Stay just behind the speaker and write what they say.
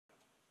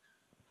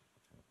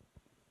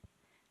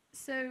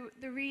So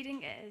the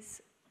reading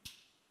is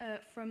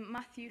from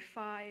Matthew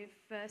 5,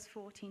 verse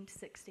 14 to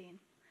 16.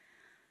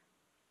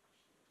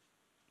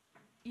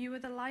 You are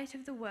the light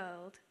of the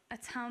world. A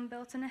town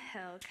built on a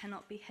hill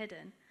cannot be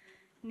hidden.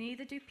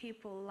 Neither do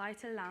people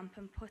light a lamp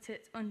and put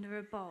it under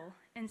a bowl.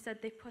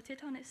 Instead, they put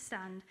it on its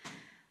stand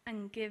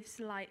and gives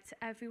light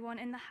to everyone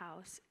in the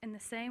house. In the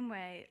same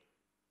way,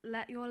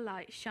 let your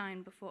light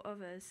shine before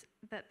others,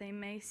 that they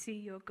may see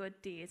your good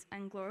deeds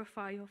and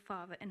glorify your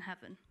Father in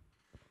heaven.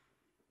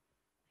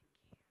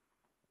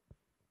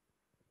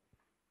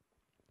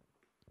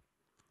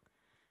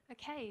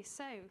 Okay,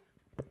 so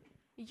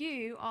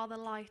you are the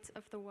light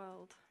of the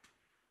world.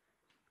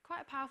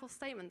 Quite a powerful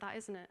statement, that,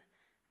 isn't it?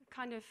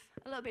 Kind of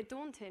a little bit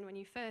daunting when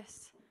you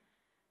first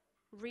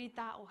read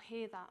that or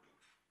hear that.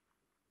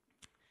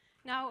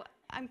 Now,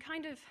 I'm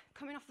kind of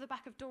coming off the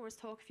back of Dora's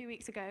talk a few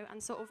weeks ago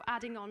and sort of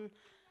adding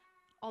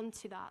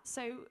onto that.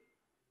 So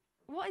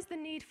what is the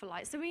need for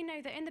light? So we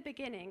know that in the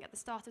beginning, at the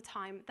start of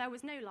time, there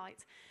was no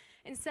light.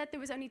 Instead,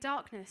 there was only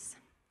darkness.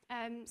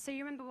 So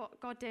you remember what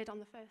God did on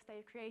the first day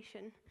of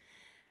creation?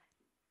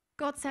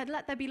 God said,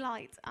 "Let there be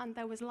light," and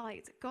there was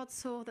light. God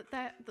saw that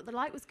the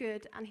light was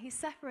good, and he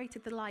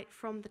separated the light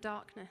from the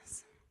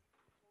darkness.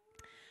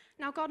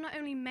 Now, God not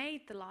only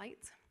made the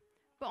light,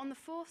 but on the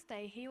fourth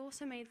day, he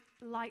also made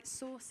light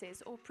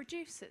sources or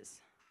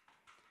producers.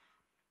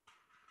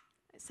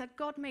 It said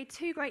God made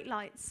two great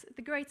lights,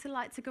 the greater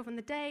light to govern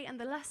the day and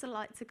the lesser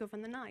light to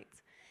govern the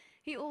night.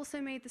 He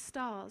also made the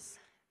stars.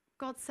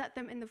 God set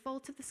them in the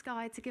vault of the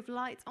sky to give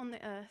light on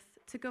the earth,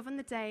 to govern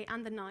the day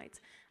and the night,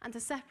 and to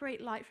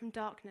separate light from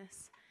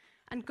darkness.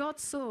 And God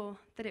saw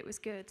that it was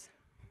good.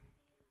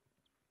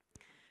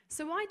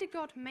 So why did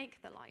God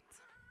make the light?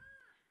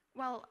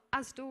 Well,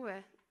 as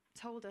Dora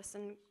told us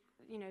and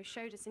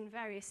showed us in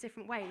various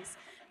different ways,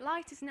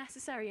 light is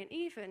necessary and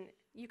even,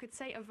 you could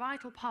say, a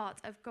vital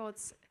part of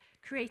God's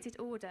created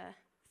order.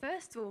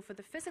 First of all, for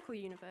the physical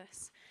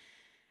universe.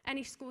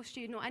 Any school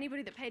student or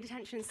anybody that paid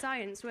attention in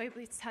science will be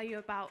able to tell you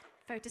about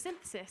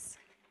photosynthesis,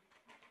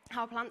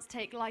 how plants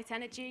take light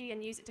energy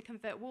and use it to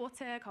convert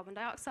water, carbon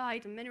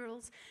dioxide, and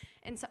minerals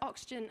into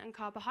oxygen and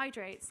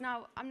carbohydrates.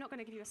 Now, I'm not going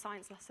to give you a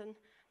science lesson.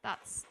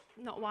 That's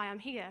not why I'm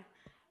here.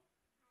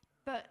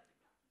 But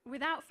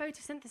without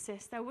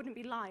photosynthesis, there wouldn't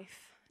be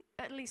life,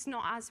 at least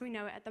not as we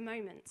know it at the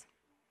moment.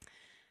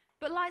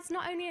 But light's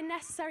not only a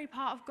necessary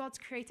part of God's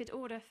created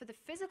order for the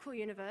physical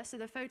universe, so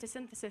the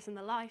photosynthesis and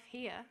the life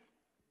here,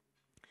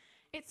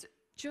 it's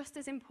just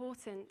as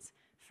important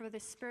for the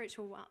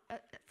spiritual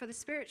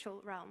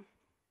realm.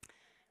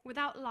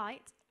 Without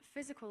light,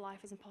 physical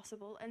life is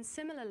impossible, and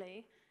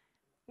similarly,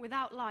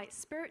 without light,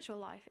 spiritual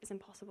life is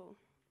impossible.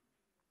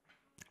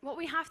 What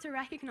we have to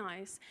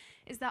recognize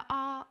is that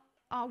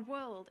our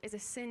world is a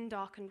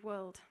sin-darkened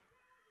world.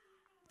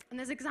 And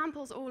there's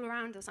examples all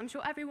around us. I'm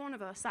sure every one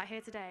of us sat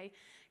here today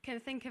can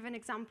think of an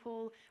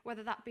example,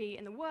 whether that be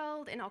in the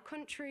world, in our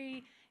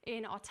country,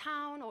 in our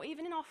town, or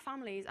even in our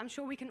families. I'm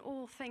sure we can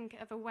all think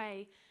of a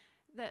way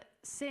that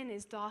sin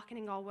is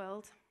darkening our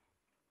world.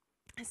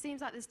 It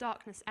seems like there's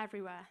darkness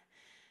everywhere.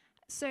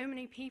 So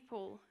many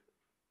people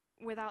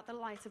without the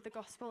light of the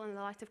gospel and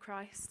the light of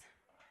Christ.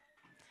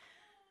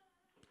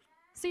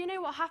 So you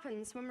know what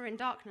happens when we're in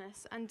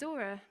darkness, and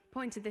Dora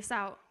pointed this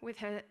out with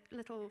her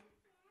little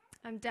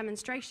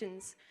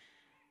demonstrations.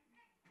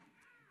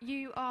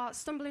 You are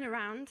stumbling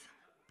around,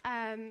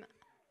 and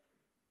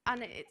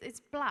it's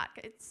black.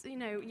 It's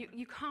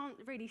you can't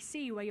really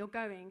see where you're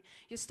going.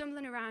 You're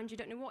stumbling around. You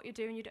don't know what you're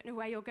doing. You don't know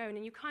where you're going,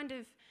 and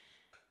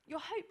you're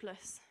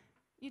hopeless.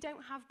 You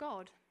don't have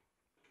God.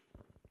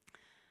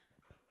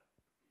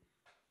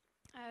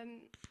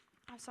 I'm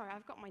sorry,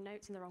 I've got my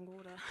notes in the wrong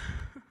order.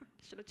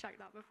 Should have checked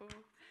that before.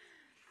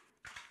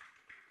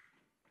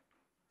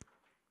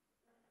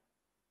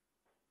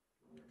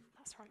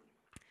 That's right.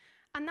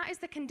 And that is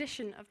the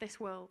condition of this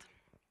world.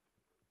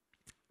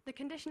 The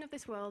condition of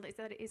this world is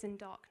that it is in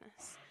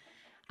darkness.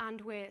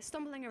 And we're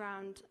stumbling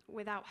around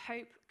without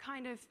hope.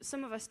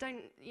 Some of us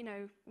don't,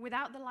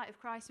 without the light of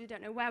Christ, we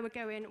don't know where we're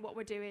going, what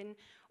we're doing.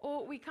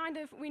 Or we kind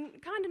of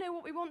know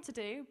what we want to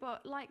do,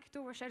 but like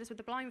Dora showed us with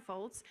the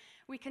blindfolds,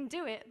 we can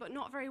do it, but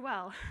not very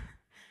well.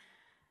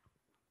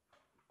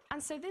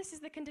 And so this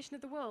is the condition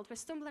of the world. We're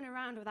stumbling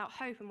around without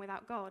hope and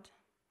without God.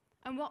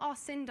 And what our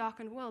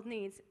sin-darkened world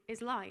needs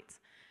is light.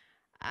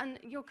 And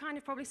you're kind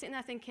of probably sitting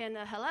there thinking,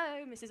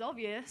 hello, Mrs.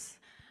 Obvious.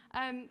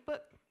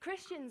 But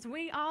Christians,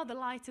 we are the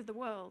light of the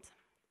world.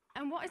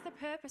 And what is the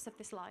purpose of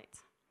this light?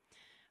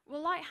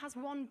 Well, light has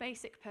one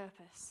basic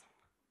purpose,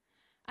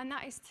 and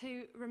that is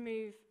to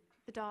remove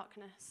the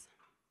darkness.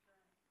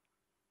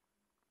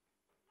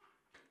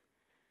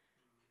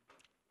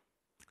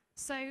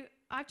 So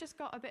I've just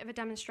got a bit of a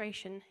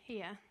demonstration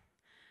here,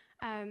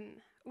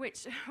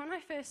 which when I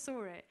first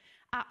saw it,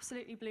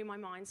 absolutely blew my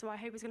mind, so I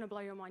hope it's going to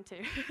blow your mind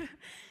too.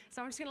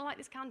 So I'm just going to light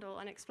this candle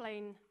and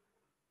explain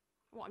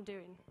what I'm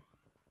doing.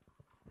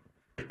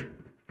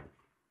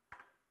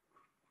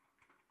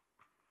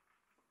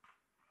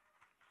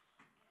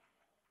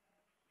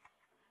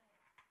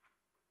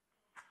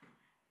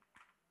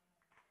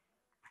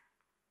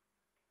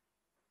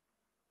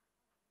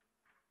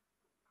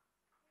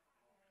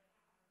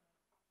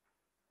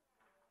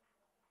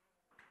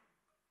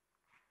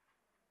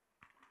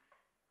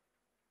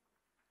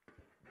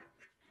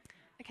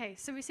 Okay,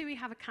 so we see we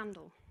have a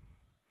candle,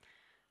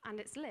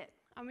 and it's lit,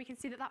 and we can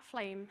see that that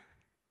flame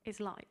is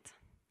light.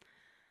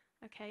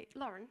 Okay,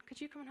 Lauren, could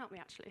you come and help me,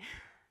 actually?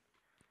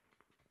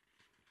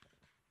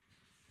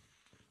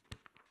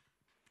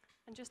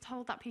 And just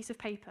hold that piece of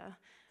paper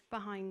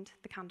behind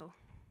the candle.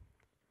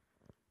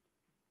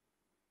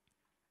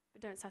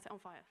 But don't set it on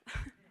fire.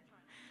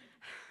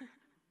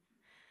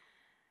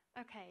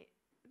 Okay,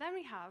 then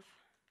we have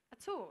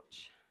a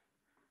torch,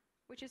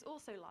 which is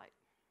also light.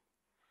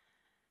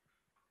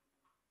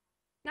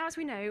 Now, as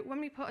we know, when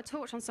we put a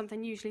torch on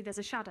something, usually there's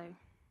a shadow.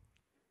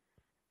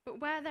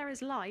 But where there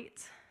is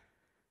light,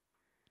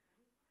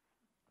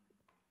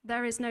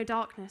 there is no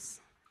darkness.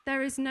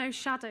 There is no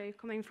shadow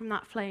coming from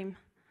that flame.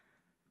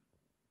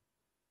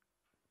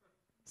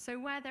 So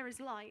where there is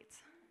light,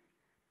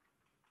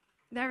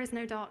 there is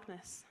no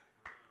darkness.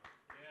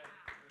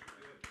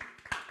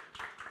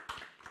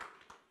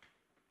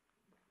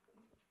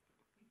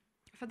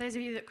 For those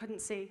of you that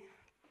couldn't see,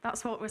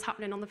 that's what was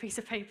happening on the piece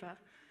of paper.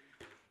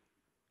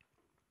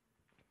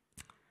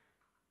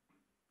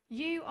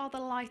 You are the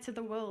light of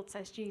the world,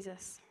 says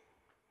Jesus.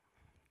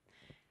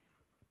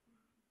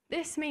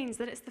 This means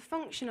that it's the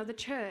function of the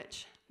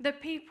church, the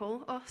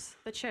people, us,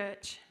 the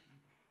church,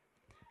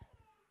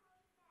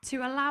 to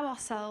allow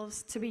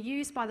ourselves to be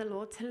used by the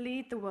Lord to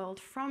lead the world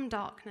from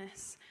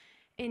darkness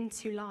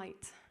into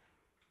light.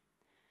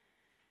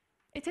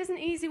 It isn't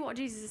easy what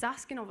Jesus is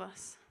asking of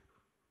us.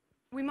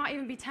 We might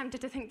even be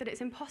tempted to think that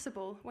it's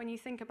impossible when you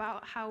think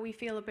about how we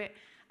feel a bit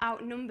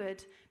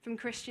outnumbered from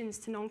Christians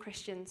to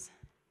non-Christians.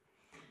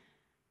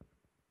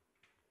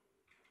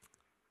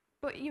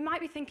 But you might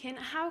be thinking,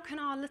 how can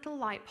our little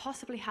light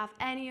possibly have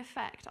any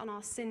effect on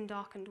our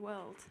sin-darkened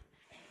world?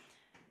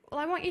 Well,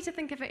 I want you to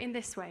think of it in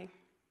this way.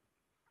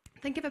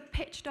 Think of a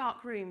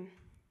pitch-dark room.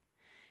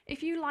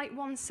 If you light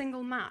one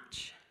single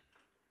match,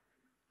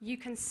 you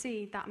can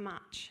see that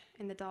match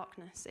in the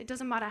darkness. It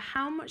doesn't matter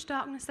how much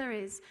darkness there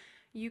is,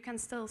 you can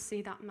still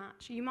see that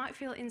match. You might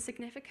feel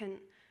insignificant,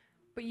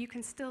 but you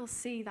can still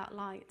see that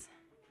light.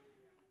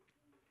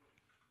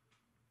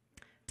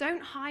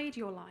 Don't hide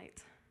your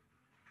light.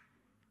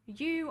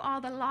 You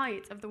are the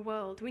light of the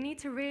world. We need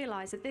to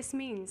realize that this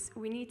means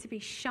we need to be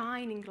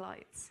shining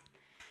lights.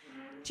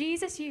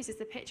 Jesus uses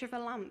the picture of a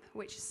lamp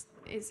which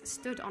is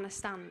stood on a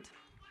stand.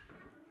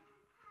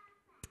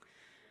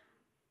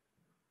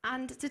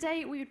 And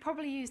today we would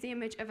probably use the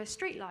image of a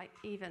streetlight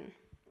even.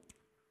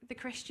 The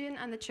Christian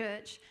and the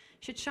church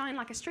should shine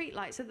like a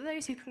streetlight so that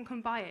those who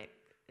come by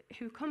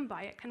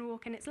it can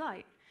walk in its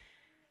light.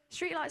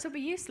 Streetlights would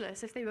be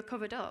useless if they were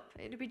covered up.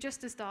 It would be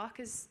just as dark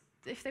as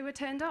if they were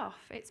turned off.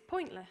 It's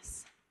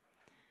pointless.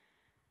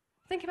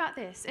 Think about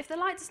this. If the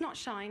light does not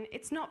shine,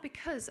 it's not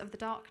because of the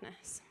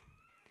darkness.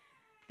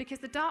 Because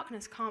the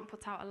darkness can't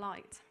put out a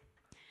light.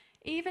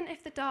 Even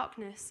if the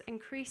darkness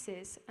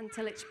increases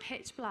until it's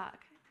pitch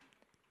black,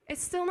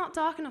 it's still not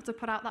dark enough to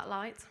put out that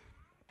light.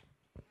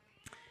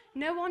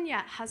 No one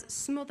yet has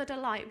smothered a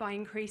light by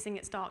increasing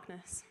its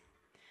darkness.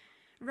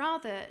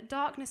 Rather,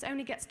 darkness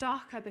only gets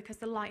darker because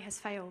the light has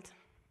failed.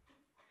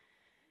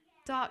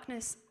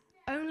 Darkness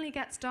only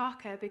gets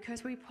darker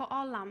because we put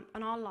our lamp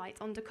and our light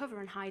under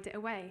cover and hide it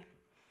away,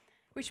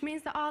 which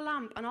means that our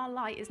lamp and our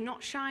light is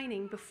not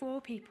shining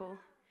before people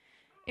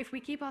if we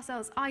keep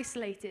ourselves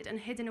isolated and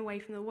hidden away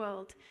from the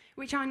world,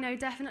 which I know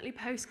definitely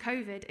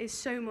post-COVID is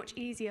so much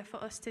easier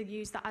for us to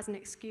use that as an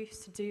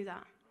excuse to do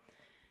that.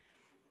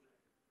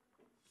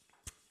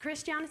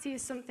 Christianity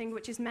is something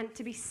which is meant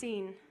to be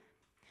seen.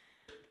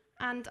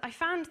 And I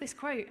found this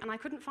quote, and I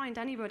couldn't find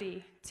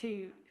anybody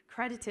to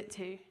credit it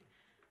to.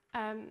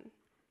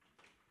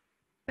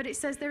 But it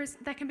says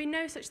there can be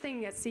no such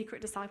thing as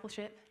secret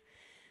discipleship.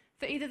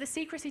 For either the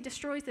secrecy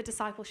destroys the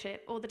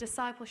discipleship, or the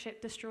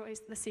discipleship destroys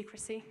the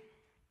secrecy.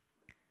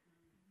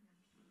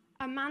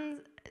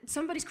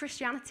 Somebody's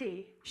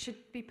Christianity should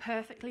be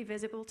perfectly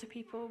visible to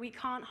people. We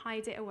can't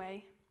hide it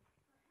away.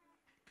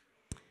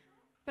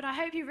 But I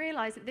hope you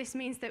realize that this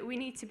means that we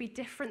need to be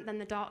different than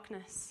the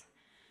darkness.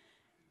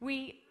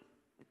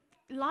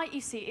 Light,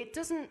 you see, it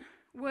doesn't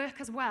work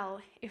as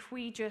well if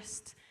we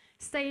just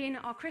stay in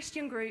our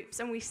Christian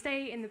groups and we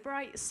stay in the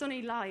bright,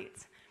 sunny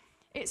light.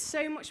 It's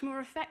so much more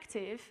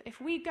effective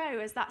if we go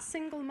as that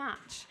single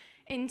match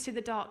into the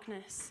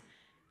darkness.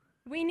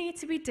 We need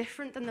to be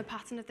different than the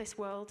pattern of this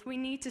world. We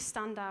need to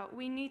stand out.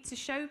 We need to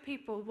show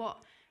people what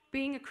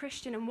being a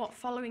Christian and what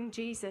following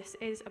Jesus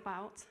is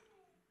about.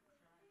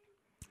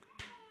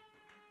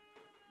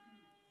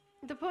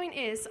 The point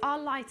is, our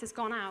light has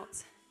gone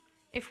out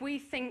if we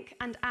think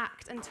and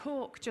act and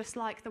talk just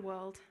like the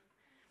world.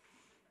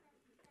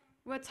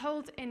 We're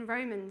told in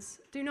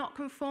Romans, do not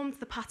conform to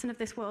the pattern of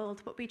this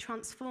world, but be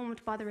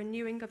transformed by the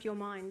renewing of your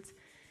mind.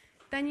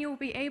 Then you will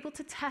be able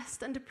to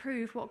test and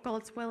approve what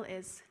God's will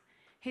is,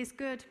 his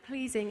good,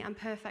 pleasing, and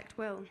perfect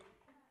will.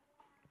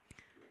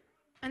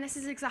 And this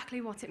is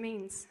exactly what it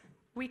means.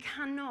 We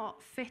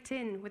cannot fit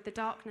in with the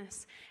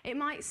darkness. It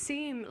might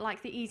seem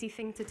like the easy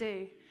thing to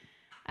do.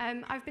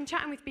 I've been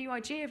chatting with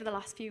BYG over the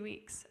last few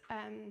weeks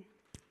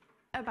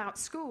about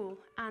school,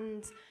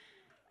 and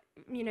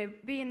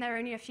being there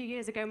only a few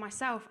years ago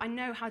myself, I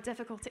know how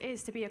difficult it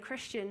is to be a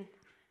Christian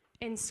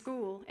in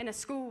a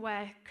school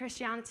where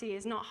Christianity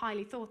is not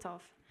highly thought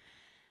of.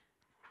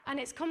 And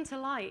it's come to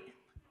light,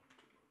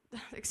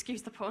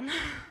 excuse the pun,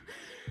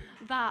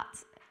 that,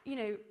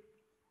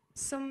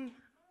 some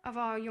of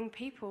our young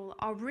people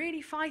are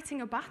really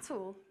fighting a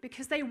battle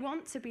because they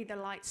want to be the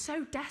light,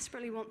 so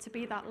desperately want to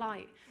be that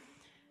light.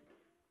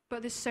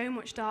 But there's so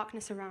much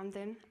darkness around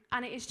them.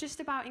 And it is just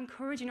about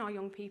encouraging our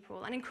young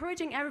people and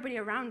encouraging everybody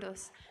around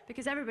us,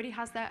 because everybody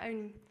has their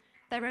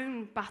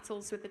own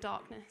battles with the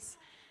darkness.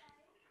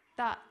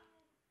 That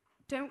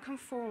don't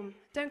conform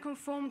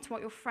to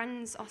what your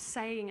friends are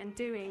saying and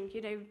doing,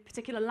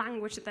 particular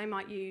language that they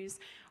might use,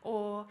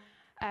 or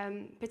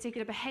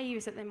particular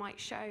behaviors that they might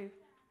show.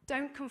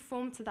 Don't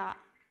conform to that.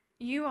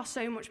 You are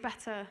so much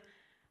better.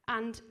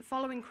 And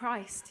following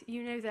Christ,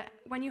 you know that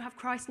when you have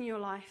Christ in your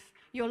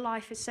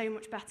life is so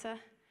much better.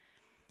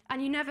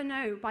 And you never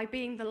know, by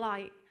being the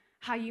light,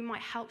 how you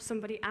might help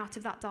somebody out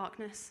of that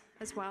darkness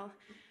as well.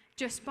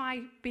 Just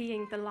by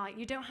being the light.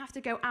 You don't have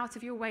to go out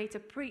of your way to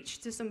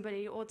preach to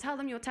somebody or tell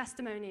them your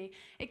testimony.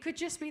 It could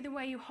just be the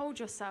way you hold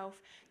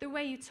yourself, the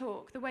way you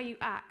talk, the way you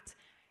act.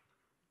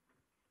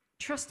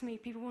 Trust me,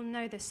 people will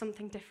know there's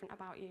something different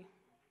about you.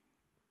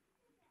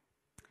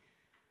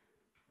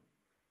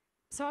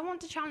 So I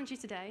want to challenge you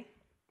today.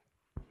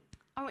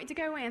 I want you to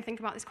go away and think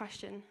about this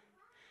question.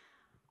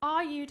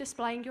 Are you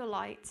displaying your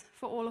light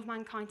for all of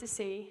mankind to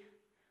see,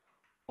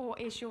 or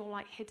is your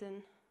light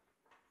hidden?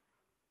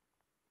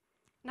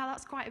 Now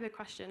that's quite a big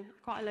question,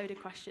 quite a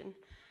loaded question.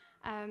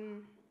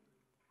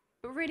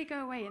 But really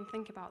go away and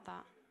think about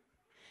that.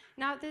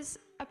 Now there's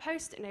a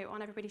post-it note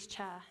on everybody's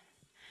chair.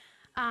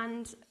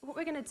 And what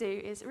we're going to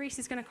do is Reese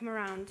is going to come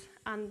around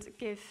and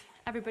give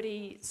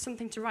everybody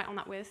something to write on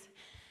that with.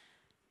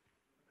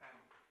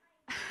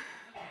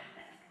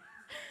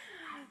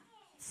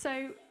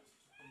 So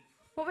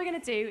what we're going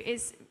to do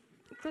is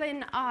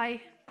Glyn, I,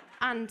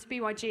 and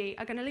BYG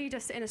are going to lead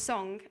us in a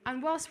song.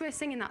 And whilst we're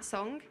singing that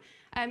song,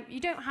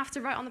 you don't have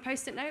to write on the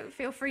post-it note.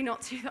 Feel free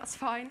not to, that's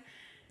fine.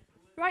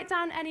 Write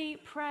down any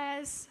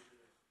prayers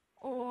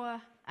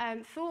or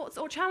thoughts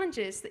or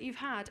challenges that you've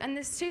had. And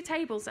there's 2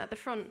 tables at the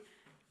front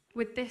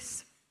with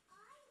this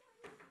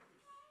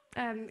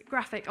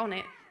graphic on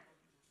it.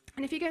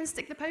 And if you go and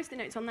stick the post-it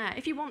notes on there,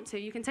 if you want to,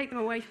 you can take them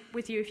away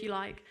with you if you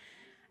like.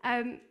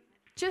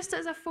 Just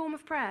as a form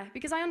of prayer,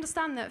 because I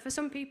understand that for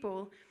some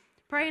people,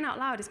 praying out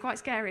loud is quite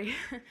scary,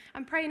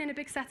 and praying in a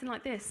big setting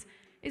like this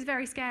is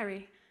very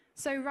scary.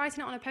 So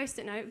writing it on a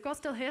post-it note, God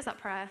still hears that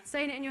prayer.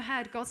 Saying it in your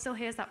head, God still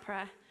hears that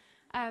prayer.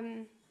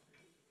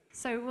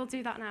 So we'll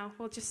do that now.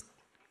 We'll just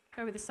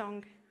go with the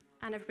song,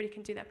 and everybody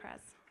can do their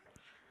prayers.